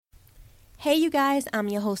Hey, you guys, I'm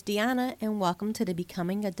your host, Deanna, and welcome to the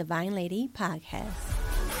Becoming a Divine Lady podcast.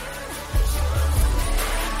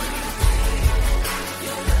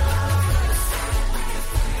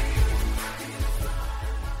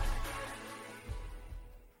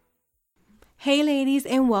 Hey, ladies,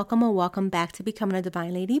 and welcome back to Becoming a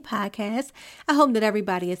Divine Lady podcast. I hope that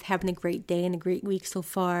everybody is having a great day and a great week so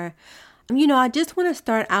far. I just want to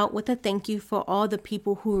start out with a thank you for all the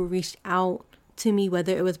people who reached out to me,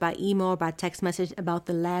 whether it was by email or by text message about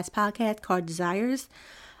the last podcast called Desires.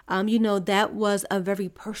 That was a very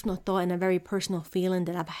personal thought and a very personal feeling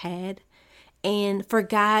that I've had. And for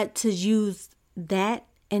God to use that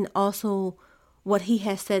and also what He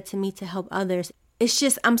has said to me to help others, it's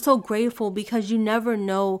just, I'm so grateful because you never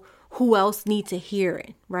know who else needs to hear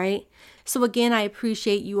it, right? So again, I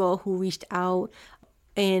appreciate you all who reached out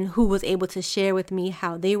and who was able to share with me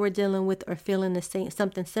how they were dealing with or feeling the same,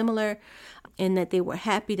 something similar, and that they were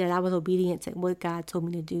happy that I was obedient to what God told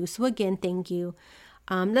me to do. So again, thank you.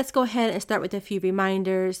 Let's go ahead and start with a few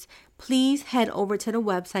reminders. Please head over to the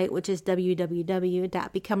website, which is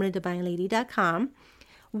www.becomingadivinelady.com.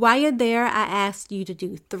 While you're there, I ask you to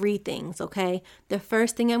do 3 things, okay? The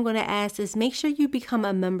first thing I'm going to ask is make sure you become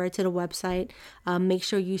a member to the website. Make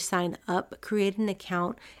sure you sign up, create an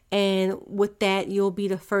account, and with that, you'll be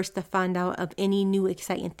the first to find out of any new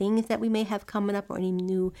exciting things that we may have coming up or any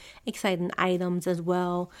new exciting items as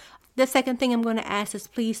well. The second thing I'm going to ask is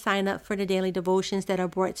please sign up for the daily devotions that are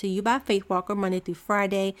brought to you by Faith Walker Monday through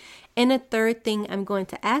Friday. And the third thing I'm going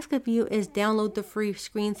to ask of you is download the free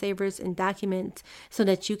screensavers and documents so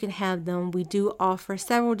that you can have them. We do offer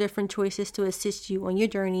several different choices to assist you on your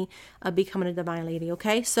journey of becoming a divine lady,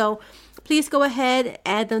 okay? So please go ahead,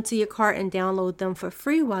 add them to your cart and download them for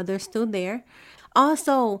free while they're still there.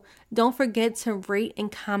 Also, don't forget to rate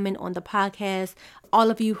and comment on the podcast.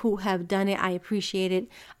 All of you who have done it, I appreciate it.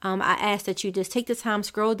 I ask that you just take the time,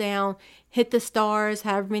 scroll down, hit the stars,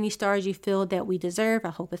 however many stars you feel that we deserve. I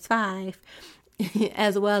hope it's 5,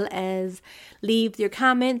 as well as leave your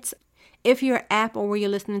comments. If your app or where you're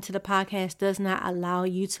listening to the podcast does not allow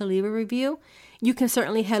you to leave a review, you can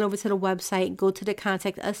certainly head over to the website, go to the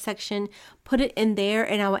Contact Us section, put it in there,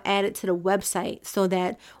 and I will add it to the website so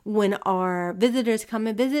that when our visitors come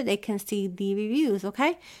and visit, they can see the reviews,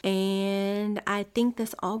 okay? And I think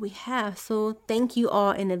that's all we have. So thank you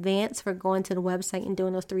all in advance for going to the website and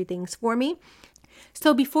doing those 3 things for me.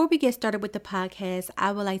 So before we get started with the podcast,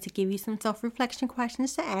 I would like to give you some self-reflection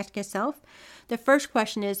questions to ask yourself. The first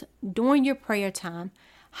question is, during your prayer time,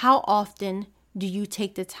 how often do you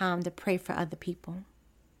take the time to pray for other people?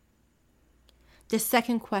 The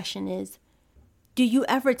second question is, do you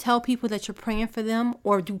ever tell people that you're praying for them,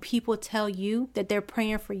 or do people tell you that they're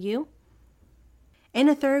praying for you? And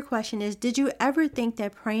the third question is, did you ever think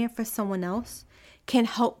that praying for someone else can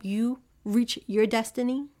help you reach your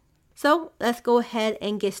destiny? So let's go ahead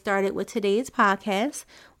and get started with today's podcast,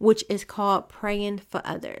 which is called Praying for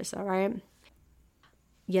Others, all right?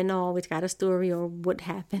 You know, always got a story or what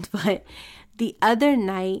happened, but the other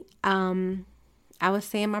night, I was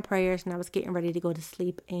saying my prayers and I was getting ready to go to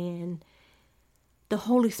sleep, and the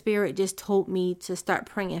Holy Spirit just told me to start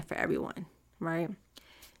praying for everyone, right?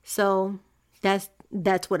 So that's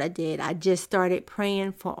what I did. I just started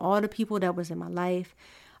praying for all the people that was in my life.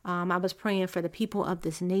 I was praying for the people of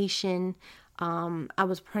this nation. I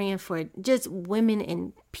was praying for just women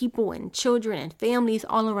and people and children and families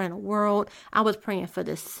all around the world. I was praying for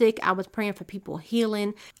the sick. I was praying for people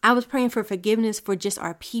healing. I was praying for forgiveness for just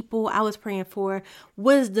our people. I was praying for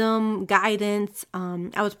wisdom, guidance. I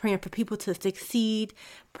was praying for people to succeed,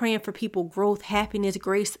 praying for people growth, happiness,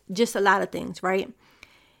 grace, just a lot of things, right?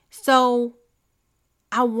 So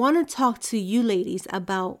I want to talk to you ladies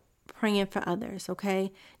about praying for others,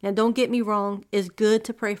 okay? Now, don't get me wrong. It's good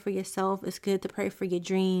to pray for yourself. It's good to pray for your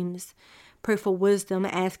dreams, pray for wisdom,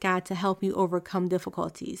 ask God to help you overcome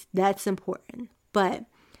difficulties. That's important. But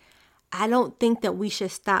I don't think that we should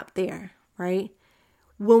stop there, right?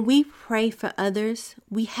 When we pray for others,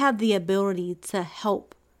 we have the ability to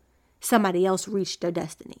help somebody else reach their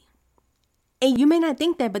destiny. And you may not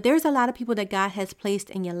think that, but there's a lot of people that God has placed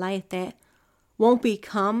in your life that won't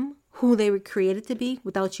become who they were created to be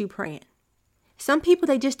without you praying. Some people,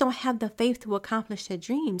 they just don't have the faith to accomplish their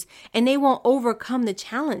dreams, and they won't overcome the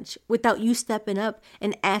challenge without you stepping up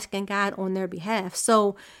and asking God on their behalf.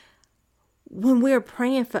 So when we're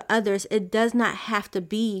praying for others, it does not have to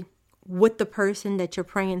be with the person that you're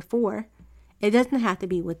praying for. It doesn't have to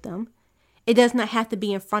be with them. It does not have to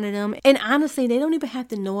be in front of them. And honestly, they don't even have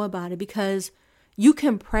to know about it, because You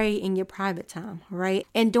can pray in your private time, right?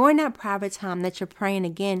 And during that private time that you're praying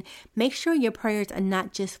again, make sure your prayers are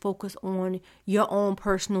not just focused on your own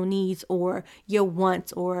personal needs or your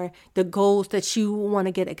wants or the goals that you want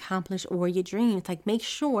to get accomplished or your dreams. Like, make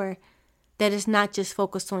sure that it's not just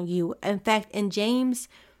focused on you. In fact, in James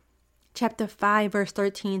chapter 5, verse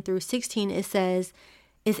 13 through 16, it says,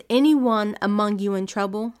 "Is anyone among you in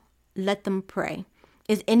trouble? Let them pray.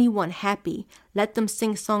 Is anyone happy? Let them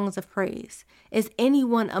sing songs of praise. Is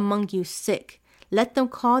anyone among you sick? Let them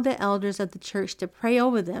call the elders of the church to pray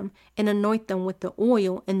over them and anoint them with the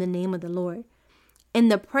oil in the name of the Lord.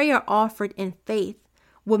 And the prayer offered in faith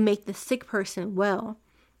will make the sick person well.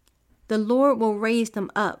 The Lord will raise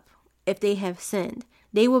them up. If they have sinned,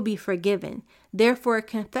 they will be forgiven. Therefore,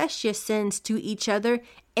 confess your sins to each other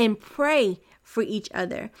and pray for each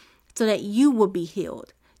other so that you will be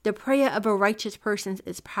healed. The prayer of a righteous person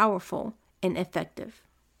is powerful and effective."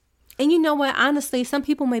 And you know what? Honestly, some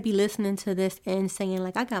people may be listening to this and saying,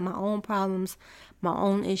 like, I got my own problems, my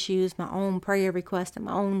own issues, my own prayer requests, and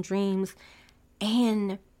my own dreams,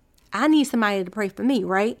 and I need somebody to pray for me,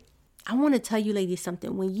 right? I want to tell you ladies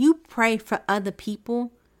something. When you pray for other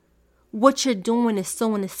people, what you're doing is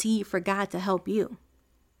sowing a seed for God to help you.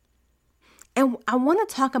 And I want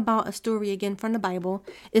to talk about a story again from the Bible.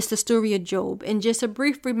 It's the story of Job. And just a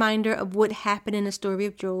brief reminder of what happened in the story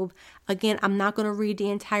of Job. Again, I'm not going to read the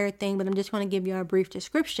entire thing, but I'm just going to give you a brief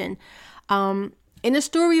description. In the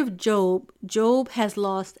story of Job, Job has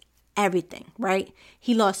lost everything, right?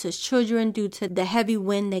 He lost his children due to the heavy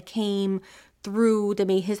wind that came through that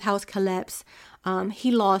made his house collapse.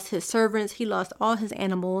 He lost his servants. He lost all his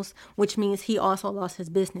animals, which means he also lost his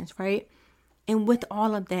business, right? And with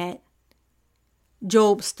all of that,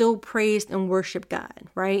 Job still praised and worshiped God,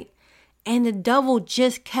 right? And the devil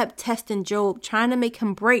just kept testing Job, trying to make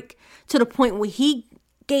him break to the point where he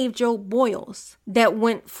gave Job boils that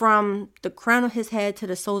went from the crown of his head to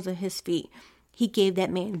the soles of his feet. He gave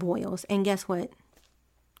that man boils. And guess what?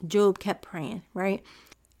 Job kept praying, right?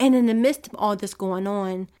 And in the midst of all this going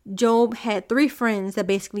on, Job had 3 friends that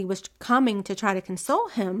basically was coming to try to console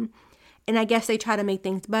him. And I guess they tried to make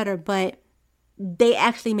things better, but they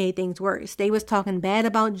actually made things worse. They was talking bad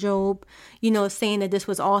about Job, saying that this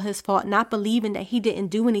was all his fault, not believing that he didn't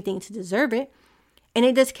do anything to deserve it. And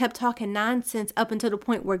they just kept talking nonsense up until the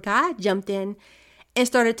point where God jumped in and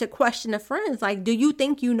started to question the friends. Like, do you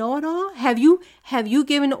think you know it all? Have you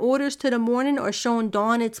given orders to the morning or shown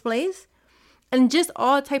dawn its place? And just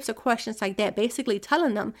all types of questions like that, basically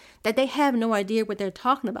telling them that they have no idea what they're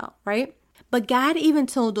talking about, right? But God even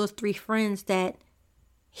told those 3 friends that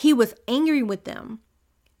he was angry with them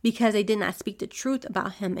because they did not speak the truth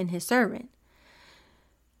about him and his servant.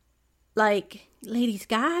 Like, ladies,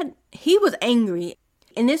 God, he was angry.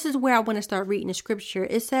 And this is where I want to start reading the scripture.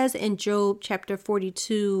 It says in Job chapter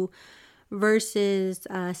 42, verses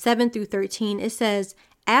 7 through 13, it says,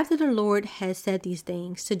 "After the Lord had said these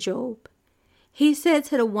things to Job, he said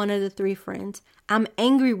to the one of the 3 friends, 'I'm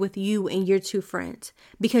angry with you and your 2 friends,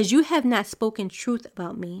 because you have not spoken truth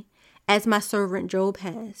about me, as my servant Job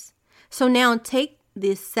has. So now take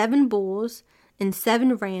these 7 bulls and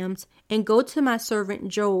 7 rams and go to my servant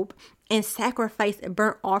Job and sacrifice a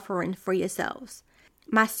burnt offering for yourselves.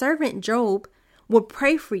 My servant Job will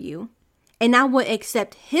pray for you, and I will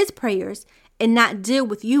accept his prayers and not deal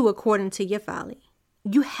with you according to your folly.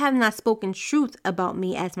 You have not spoken truth about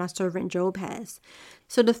me as my servant Job has.'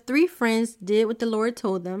 So the 3 friends did what the Lord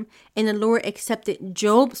told them, and the Lord accepted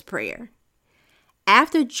Job's prayer.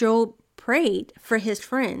 After Job prayed for his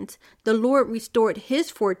friends, the Lord restored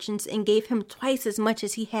his fortunes and gave him twice as much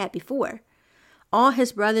as he had before. All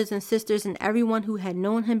his brothers and sisters and everyone who had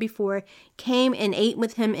known him before came and ate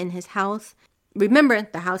with him in his house. Remember,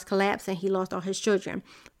 the house collapsed and he lost all his children.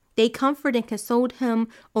 They comforted and consoled him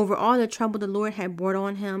over all the trouble the Lord had brought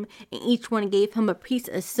on him, and each one gave him a piece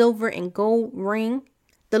of silver and gold ring.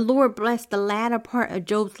 The Lord blessed the latter part of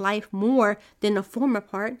Job's life more than the former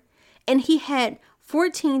part, and he had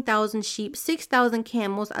 14,000 sheep, 6,000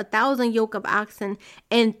 camels, 1,000 yoke of oxen,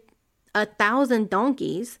 and 1,000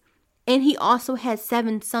 donkeys. And he also had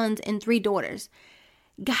 7 sons and 3 daughters.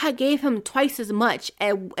 God gave him twice as much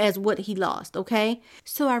as what he lost, okay?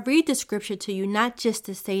 So I read the scripture to you, not just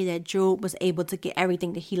to say that Job was able to get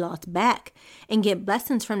everything that he lost back and get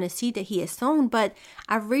blessings from the seed that he had sown, but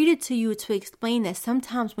I read it to you to explain that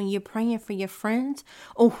sometimes when you're praying for your friends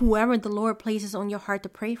or whoever the Lord places on your heart to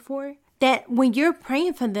pray for, that when you're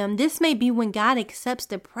praying for them, this may be when God accepts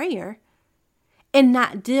the prayer and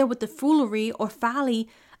not deal with the foolery or folly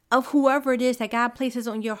of whoever it is that God places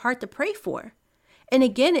on your heart to pray for. And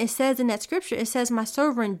again, it says in that scripture, it says, my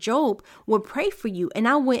servant Job will pray for you and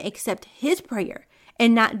I will accept his prayer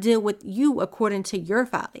and not deal with you according to your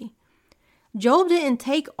folly. Job didn't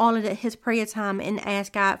take all of his prayer time and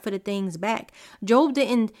ask God for the things back. Job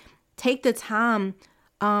didn't take the time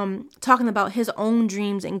talking about his own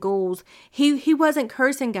dreams and goals. He wasn't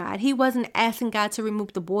cursing God. He wasn't asking God to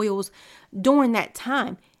remove the boils during that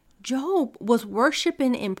time. Job was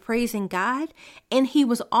worshiping and praising God, and he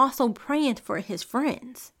was also praying for his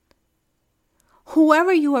friends.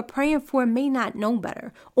 Whoever you are praying for may not know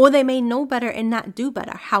better, or they may know better and not do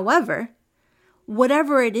better. However,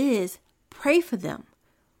 whatever it is, pray for them.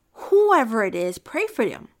 Whoever it is, pray for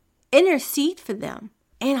them. Intercede for them.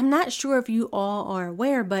 And I'm not sure if you all are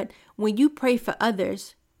aware, but when you pray for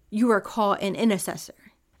others, you are called an intercessor.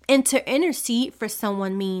 And to intercede for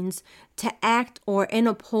someone means to act or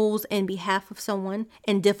interpose in behalf of someone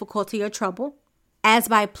in difficulty or trouble, as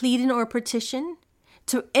by pleading or petition,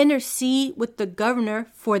 to intercede with the governor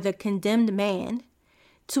for the condemned man,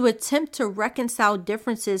 to attempt to reconcile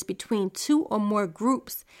differences between two or more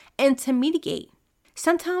groups, and to mediate.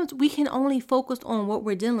 Sometimes we can only focus on what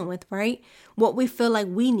we're dealing with, right? What we feel like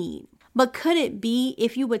we need. But could it be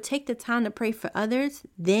if you would take the time to pray for others,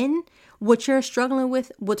 then what you're struggling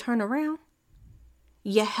with will turn around?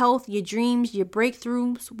 Your health, your dreams, your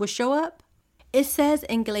breakthroughs will show up? It says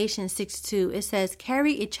in Galatians 6:2, it says,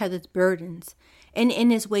 carry each other's burdens, and in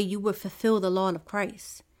this way you will fulfill the law of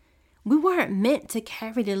Christ. We weren't meant to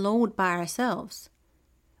carry the load by ourselves.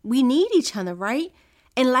 We need each other, right?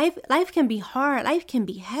 And life can be hard, life can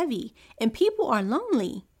be heavy, and people are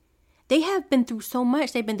lonely. They have been through so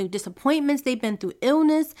much. They've been through disappointments. They've been through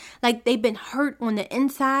illness. Like they've been hurt on the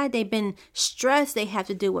inside. They've been stressed. They have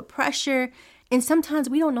to deal with pressure. And sometimes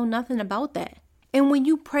we don't know nothing about that. And when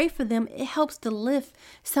you pray for them, it helps to lift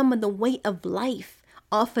some of the weight of life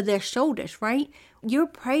off of their shoulders, right? Your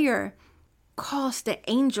prayer caused the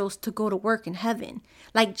angels to go to work in heaven.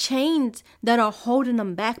 Like chains that are holding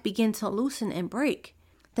them back begin to loosen and break.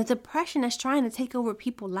 The depression that's trying to take over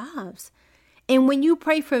people's lives. And when you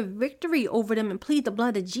pray for victory over them and plead the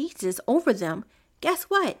blood of Jesus over them, guess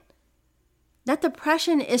what? That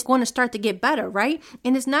depression is going to start to get better, right?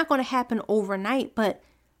 And it's not going to happen overnight, but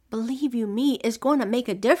believe you me, it's going to make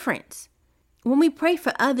a difference. When we pray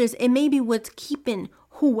for others, it may be what's keeping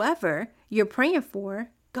whoever you're praying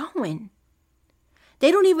for going.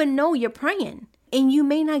 They don't even know you're praying, and you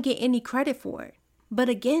may not get any credit for it. But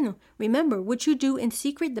again, remember, what you do in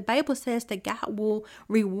secret, the Bible says that God will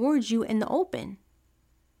reward you in the open.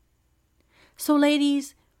 So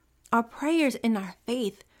ladies, our prayers and our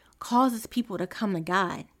faith causes people to come to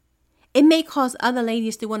God. It may cause other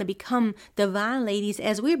ladies to want to become divine ladies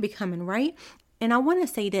as we're becoming, right? And I want to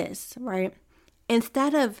say this, right?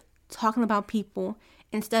 Instead of talking about people,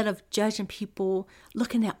 instead of judging people,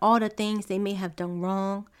 looking at all the things they may have done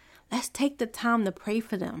wrong, let's take the time to pray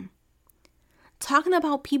for them. Talking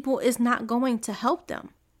about people is not going to help them.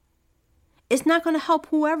 It's not going to help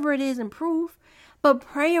whoever it is improve, but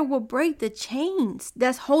prayer will break the chains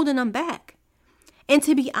that's holding them back. And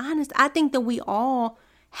to be honest, I think that we all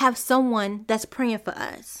have someone that's praying for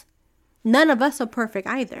us. None of us are perfect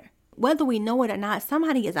either. Whether we know it or not,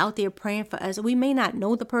 somebody is out there praying for us. We may not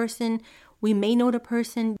know the person. We may know the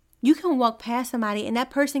person. You can walk past somebody and that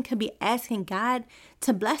person could be asking God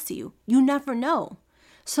to bless you. You never know.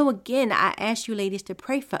 So again, I ask you ladies to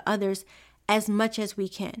pray for others as much as we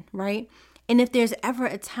can, right? And if there's ever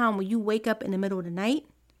a time when you wake up in the middle of the night,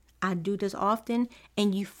 I do this often,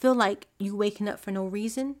 and you feel like you waking up for no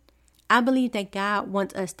reason, I believe that God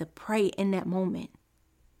wants us to pray in that moment.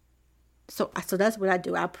 So that's what I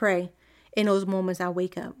do. I pray in those moments I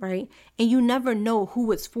wake up, right? And you never know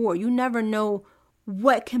who it's for. You never know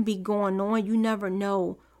what can be going on. You never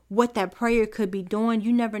know what that prayer could be doing.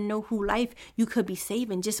 You never know who life you could be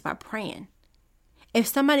saving just by praying. If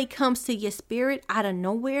somebody comes to your spirit out of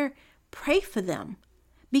nowhere, pray for them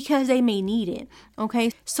because they may need it.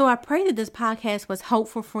 Okay. So I pray that this podcast was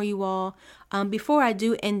helpful for you all. Before I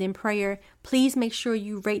do end in prayer, please make sure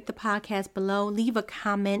you rate the podcast below. Leave a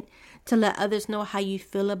comment to let others know how you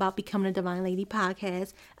feel about Becoming a Divine Lady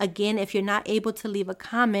podcast. Again, if you're not able to leave a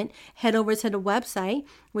comment, head over to the website,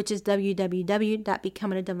 which is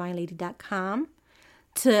www.becomingadivinelady.com,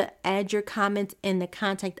 to add your comments in the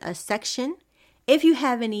Contact Us section. If you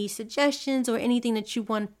have any suggestions or anything that you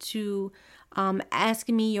want to ask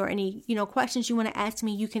me, or any questions you want to ask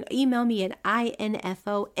me, you can email me at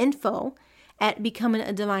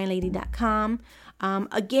info@becomingadivinelady.com.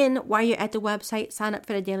 Again, while you're at the website, sign up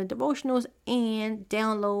for the daily devotionals and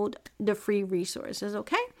download the free resources,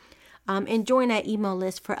 okay? And join that email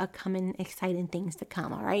list for upcoming exciting things to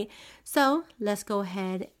come, all right? So let's go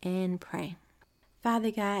ahead and pray.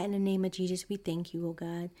 Father God, in the name of Jesus, we thank you, oh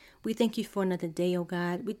God. We thank you for another day, oh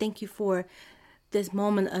God. We thank you for this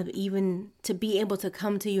moment of even to be able to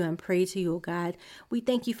come to you and pray to you, oh God. We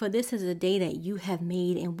thank you for this is a day that you have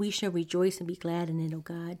made, and we shall rejoice and be glad in it, oh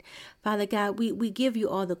God. Father God, we give you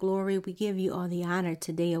all the glory. We give you all the honor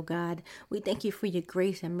today, oh God. We thank you for your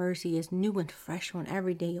grace and mercy is new and fresh on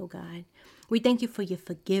every day, oh God. We thank you for your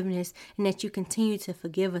forgiveness and that you continue to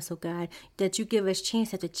forgive us, oh God, that you give us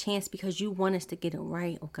chance after chance because you want us to get it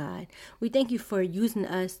right, oh God. We thank you for using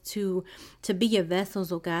us to be your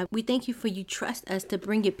vessels, oh God. We thank you for you trust us to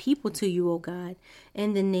bring your people to you, oh God,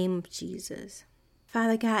 in the name of Jesus.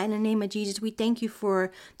 Father God, in the name of Jesus, we thank you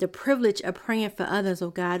for the privilege of praying for others, oh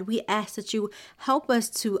God. We ask that you help us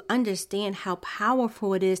to understand how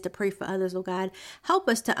powerful it is to pray for others, oh God. Help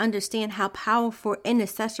us to understand how powerful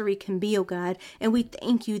intercessory can be, oh God. And we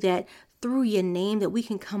thank you that through your name that we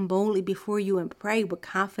can come boldly before you and pray with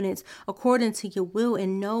confidence according to your will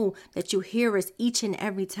and know that you hear us each and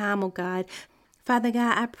every time, oh God. Father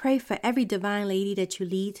God, I pray for every divine lady that you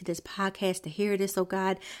lead to this podcast to hear this, oh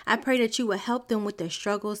God. I pray that you will help them with their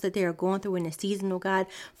struggles that they are going through in the season, oh God.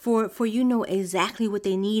 For you know exactly what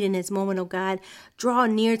they need in this moment, oh God. Draw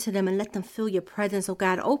near to them and let them feel your presence, oh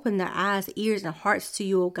God. Open their eyes, ears, and hearts to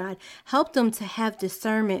you, oh God. Help them to have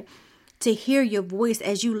discernment, to hear your voice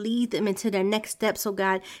as you lead them into their next steps, oh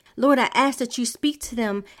God. Lord, I ask that you speak to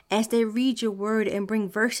them as they read your word and bring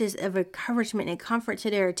verses of encouragement and comfort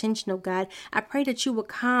to their attention, oh God. I pray that you will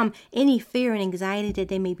calm any fear and anxiety that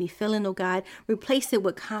they may be feeling, oh God. Replace it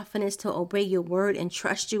with confidence to obey your word and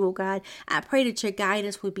trust you, oh God. I pray that your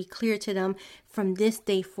guidance will be clear to them from this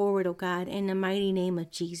day forward, oh God, in the mighty name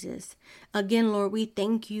of Jesus. Again, Lord, we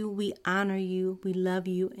thank you, we honor you, we love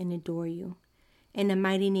you, and adore you. In the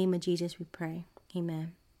mighty name of Jesus, we pray.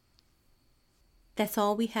 Amen. That's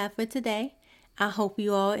all we have for today. I hope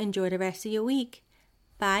you all enjoy the rest of your week.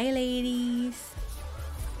 Bye, ladies.